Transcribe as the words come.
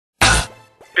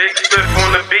Big Spiff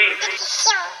on the beat.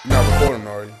 You're not recording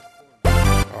already.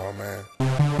 Oh man.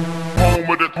 Home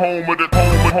of the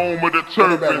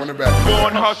Terrapins. Run it back.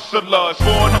 Born hustlers,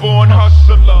 born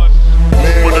hustlers.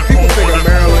 Man, when people think of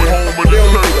Maryland, they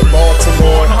only think of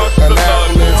Baltimore,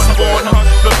 Annapolis,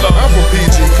 but I'm from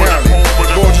PG County,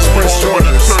 gorgeous Prince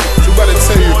George's. So better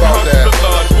tell you about that.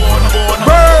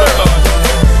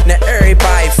 Now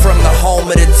everybody from the home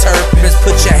of the Terrapins,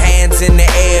 put your hands in the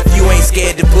air if you ain't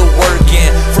scared to put work in.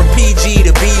 From PG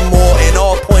to B-more and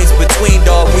all points between,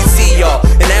 dog, we see y'all.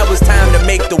 And now it's time to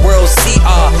make the world see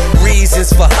our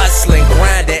reasons for hustling,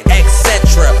 grinding,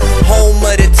 etc. Home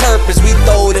of the Terrapins, we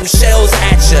throw them shells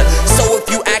at ya. So if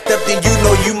you act up, then you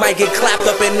know you might get clapped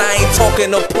up. And I ain't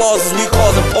talking applauses, we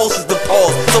causing posters to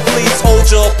pause. So please hold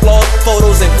your applause,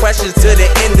 photos, and questions to the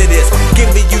end of this.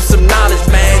 Giving you some knowledge,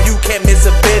 man, you can't miss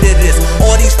a bit of this.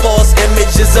 All these false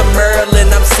images of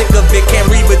Maryland, I'm sick of it. Can't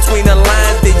read between the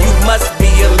lines, then you must be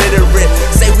illiterate.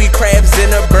 Say we crabs in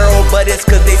a barrel, but it's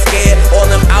cause they scared. All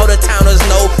them out-of-towners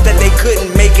know that they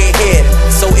couldn't make it here.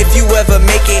 So if you ever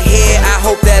make it here, I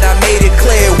hope that I made it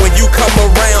clear. When you come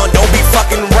around, don't be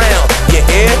fucking round. You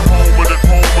hear? Home of the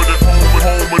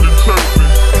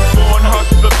Terrapins. Born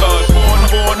hustlers,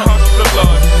 born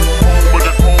hustlers. Home of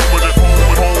the Terrapins.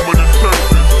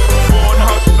 Born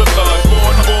hustlers,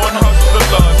 born hustlers.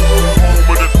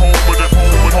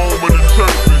 Home of the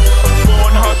Terrapins.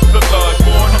 Born hustlers,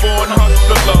 born hustlers. Home of the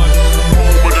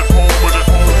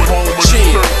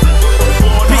Terrapins.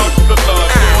 Born hustlers.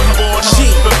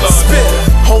 Spiff.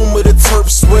 Home of the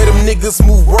Terps, where them niggas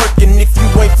move work. And if you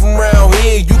ain't from around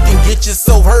here, you can get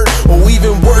yourself hurt. Or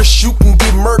even worse, you can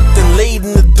get murked and laid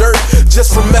in the dirt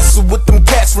just for messing with them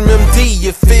cats from MD,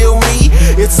 you feel me?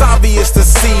 It's obvious to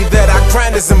see that our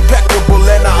grind is impeccable.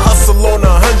 And I hustle on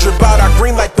 100, but I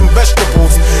green like them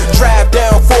vegetables. Drive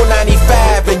down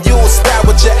 495 and you'll spot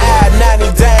with your eye.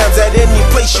 90 dimes at any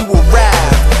place you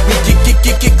arrive. We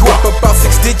get up about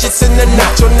 6 digits in the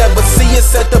knot. You'll never see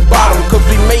us at the bottom, cause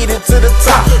we made it to the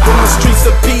top. From the streets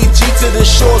of PG to the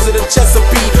shores of the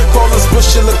Chesapeake. Call us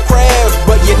bushel of crabs,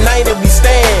 but united we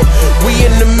stand. We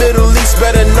in the Middle East,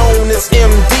 better known as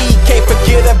MD. Can't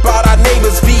forget about our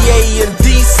neighbors, VA and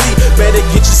DC. Better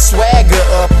get your swagger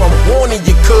up, I'm warning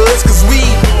you cause we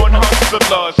Born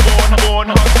hustlers, born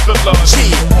hustlers.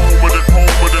 Chill. Home of the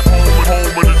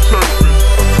Terrapins.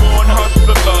 Born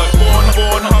hustlers,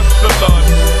 born hustlers.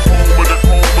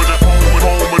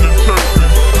 Home of the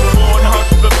Terrapins. Born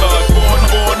hustlers,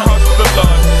 born hustlers.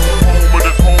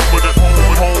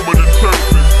 Home of the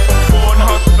Terrapins. Born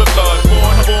hustlers,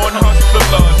 born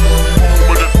hustlers.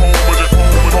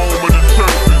 Home of the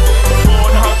Terrapins.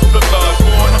 Born hustlers,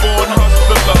 born hustlers.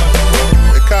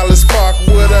 College Park,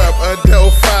 what up?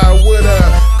 Adelphi, what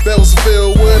up?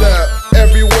 Beltsville, what up?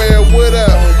 Everywhere, what up?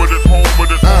 Home of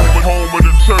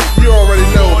the Terrapins. You already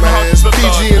know, man. It's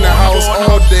PG in the house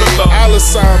all day.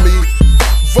 Alisonmi,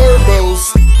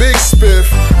 Verbos, Big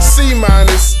Spiff,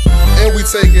 C-Minus, and we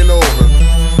taking over.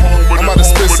 I'm about to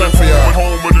spit something for y'all.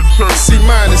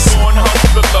 C-Minus. Born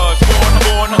hustlers.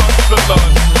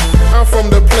 I'm from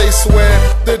the place where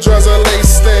the drugs are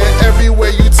laced in. Everywhere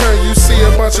you turn, you see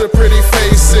a bunch of pretty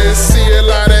faces. See a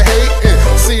lot of hating,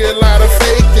 see a lot of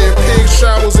faking. Pig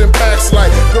showers and packs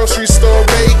like grocery store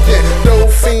bacon.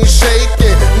 Dope fiend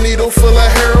shaking, needle full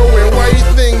of heroin. Why you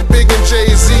think Big and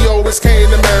Jay-Z always came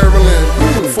to Maryland?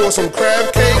 For some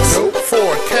crab cakes? For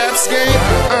a Caps game?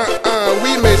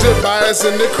 We major buyers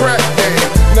in the crack game,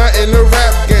 not in the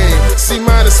rap game.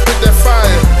 C-Minus spit that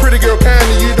fire. Pretty girl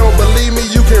kinda, you don't believe me,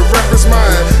 you can reference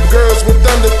mine. Girls with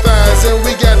thunder thighs, and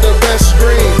we got the best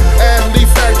dream. Athlete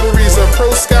factories, a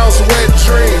pro scout's wet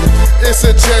dream. It's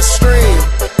a jet stream,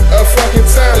 a fucking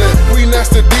talent. We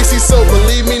next to DC, so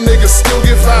believe me, niggas still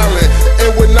get violent.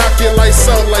 And we knock your lights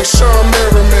out like Sean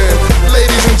Merriman.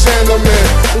 Ladies and gentlemen,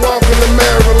 welcome to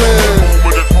Maryland.